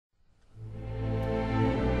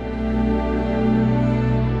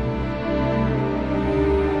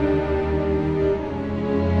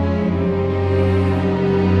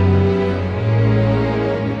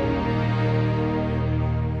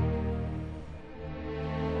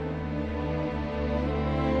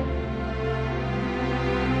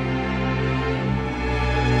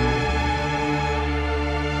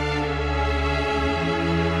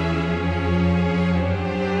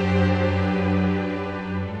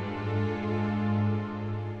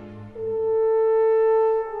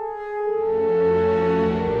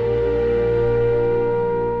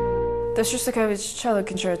The Shostakovich Cello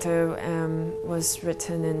Concerto was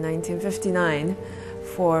written in 1959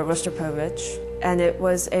 for Rostropovich, and it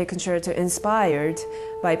was a concerto inspired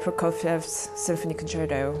by Prokofiev's Symphony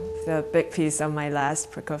Concerto, the big piece on my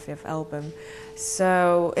last Prokofiev album.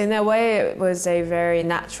 So in a way, it was a very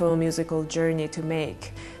natural musical journey to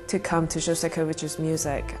make, to come to Shostakovich's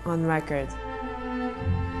music on record.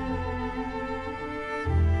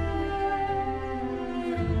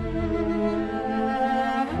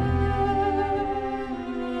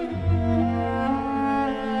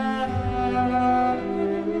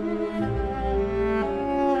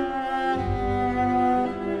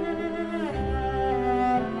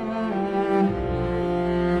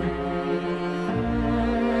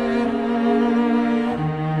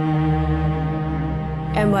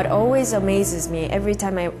 And what always amazes me every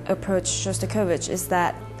time I approach Shostakovich is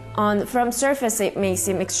that from surface it may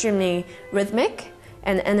seem extremely rhythmic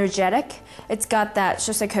and energetic. It's got that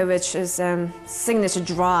Shostakovich's signature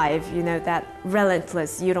drive, you know, that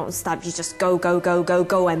relentless, you don't stop, you just go, go, go, go,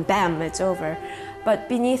 go, and bam, it's over. But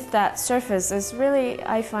beneath that surface is really,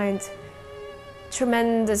 I find,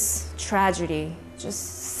 tremendous tragedy,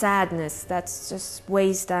 just sadness that's just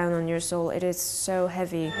weighs down on your soul. It is so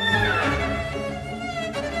heavy.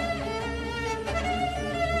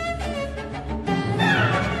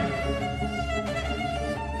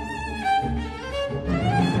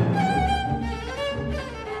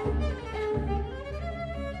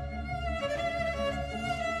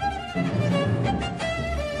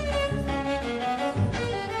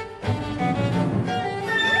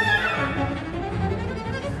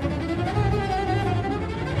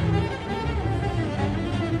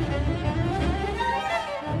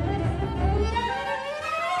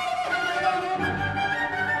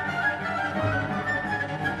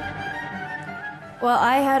 Well,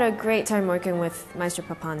 I had a great time working with Maestro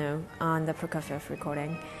Pappano on the Prokofiev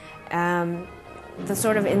recording. The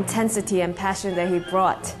sort of intensity and passion that he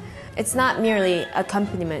brought, it's not merely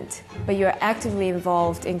accompaniment, but you're actively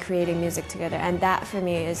involved in creating music together, and that for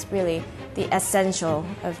me is really the essential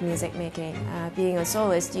of music making. Being a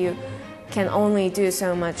soloist, you can only do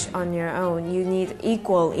so much on your own. You need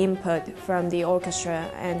equal input from the orchestra,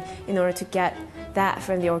 and in order to get that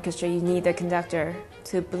from the orchestra, you need the conductor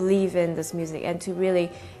to believe in this music and to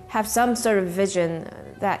really have some sort of vision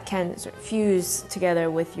that can sort of fuse together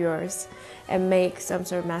with yours and make some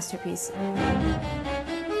sort of masterpiece.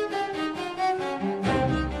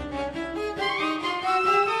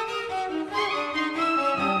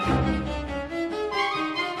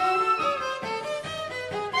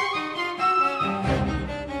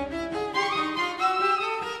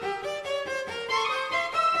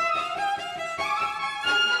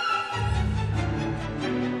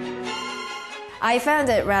 I found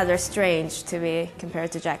it rather strange to be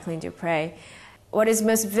compared to Jacqueline du Pré. What is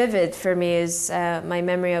most vivid for me is my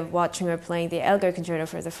memory of watching her playing the Elgar Concerto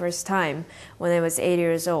for the first time when I was 8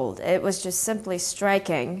 years old. It was just simply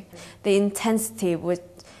striking. The intensity with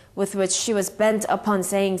which she was bent upon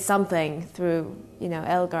saying something through, you know,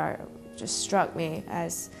 Elgar just struck me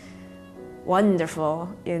as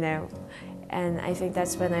wonderful, you know. And I think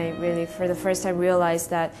that's when I really, for the first time, realized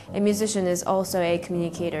that a musician is also a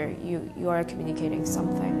communicator. You are communicating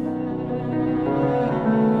something.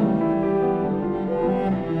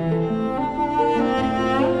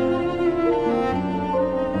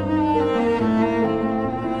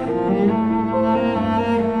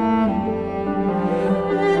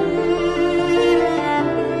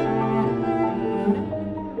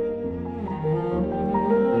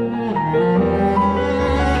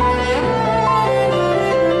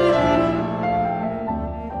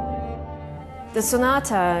 The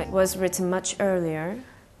sonata was written much earlier,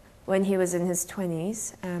 when he was in his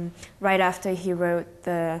 20s, right after he wrote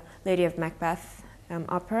the Lady of Macbeth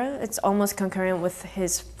opera. It's almost concurrent with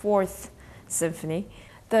his 4th symphony.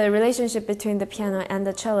 The relationship between the piano and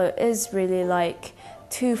the cello is really like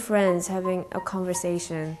two friends having a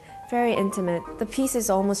conversation, very intimate. The piece is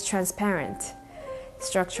almost transparent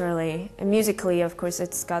structurally, and musically, of course,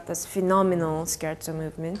 it's got this phenomenal scherzo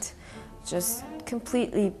movement, just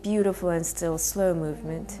completely beautiful and still slow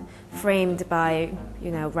movement, framed by,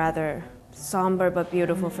 you know, rather somber but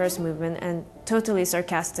beautiful first movement and totally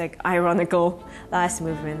sarcastic, ironical last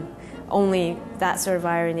movement. Only that sort of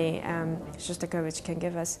irony Shostakovich can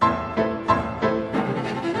give us.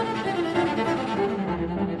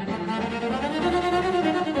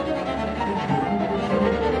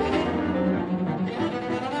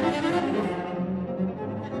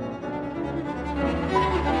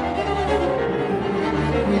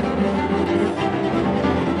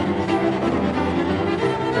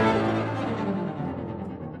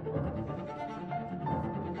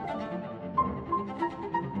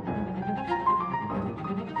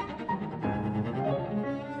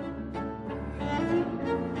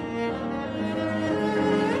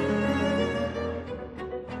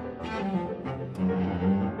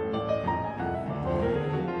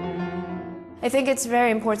 I think it's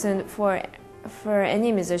very important for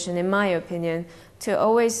any musician, in my opinion, to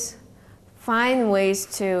always find ways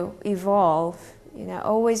to evolve,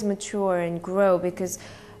 always mature and grow, because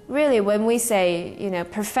really when we say,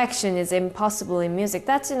 perfection is impossible in music,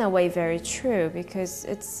 that's in a way very true, because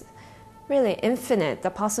it's really infinite.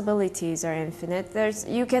 The possibilities are infinite.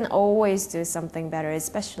 You can always do something better,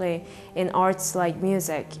 especially in arts like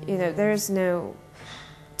music. There's no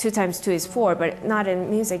 2 times 2 is 4, but not in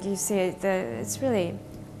music. You see, it's really...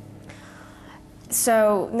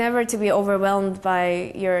 So never to be overwhelmed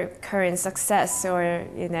by your current success or,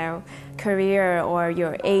 career or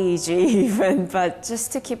your age even, but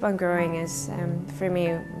just to keep on growing is, for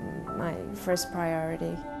me, my first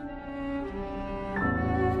priority.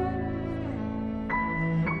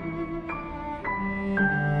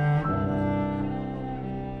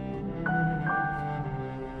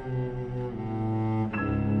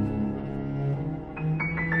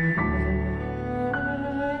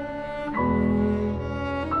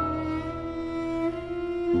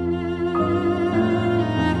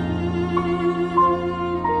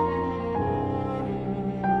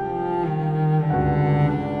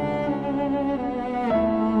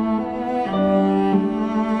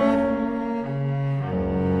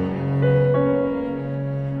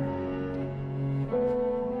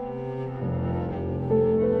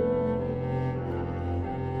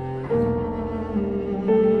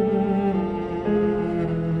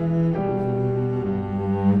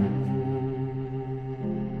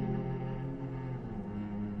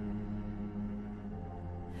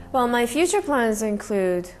 Well, my future plans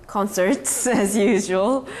include concerts, as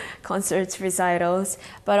usual, concerts, recitals,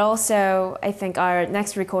 but also I think our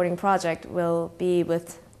next recording project will be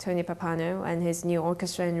with Tony Pappano and his new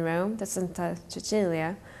orchestra in Rome, the Santa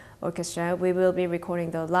Cecilia Orchestra. We will be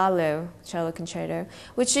recording the Lalo Cello Concerto,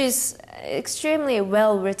 which is extremely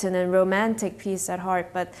well-written and romantic piece at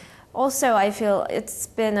heart, but also I feel it's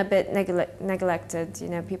been a bit neglected.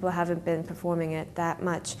 People haven't been performing it that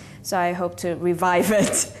much, so I hope to revive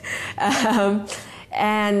it.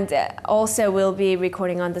 And also we'll be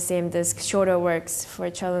recording on the same disc shorter works for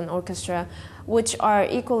cello and orchestra, which are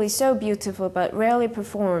equally so beautiful but rarely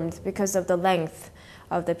performed because of the length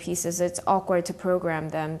of the pieces. It's awkward to program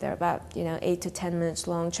them. They're about 8 to 10 minutes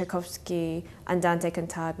long. Tchaikovsky, Andante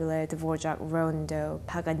Cantabile, Dvorak, Rondo,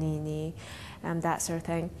 Paganini, that sort of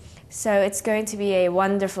thing. So it's going to be a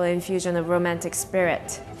wonderful infusion of romantic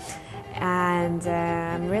spirit, and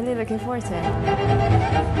I'm really looking forward to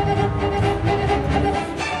it.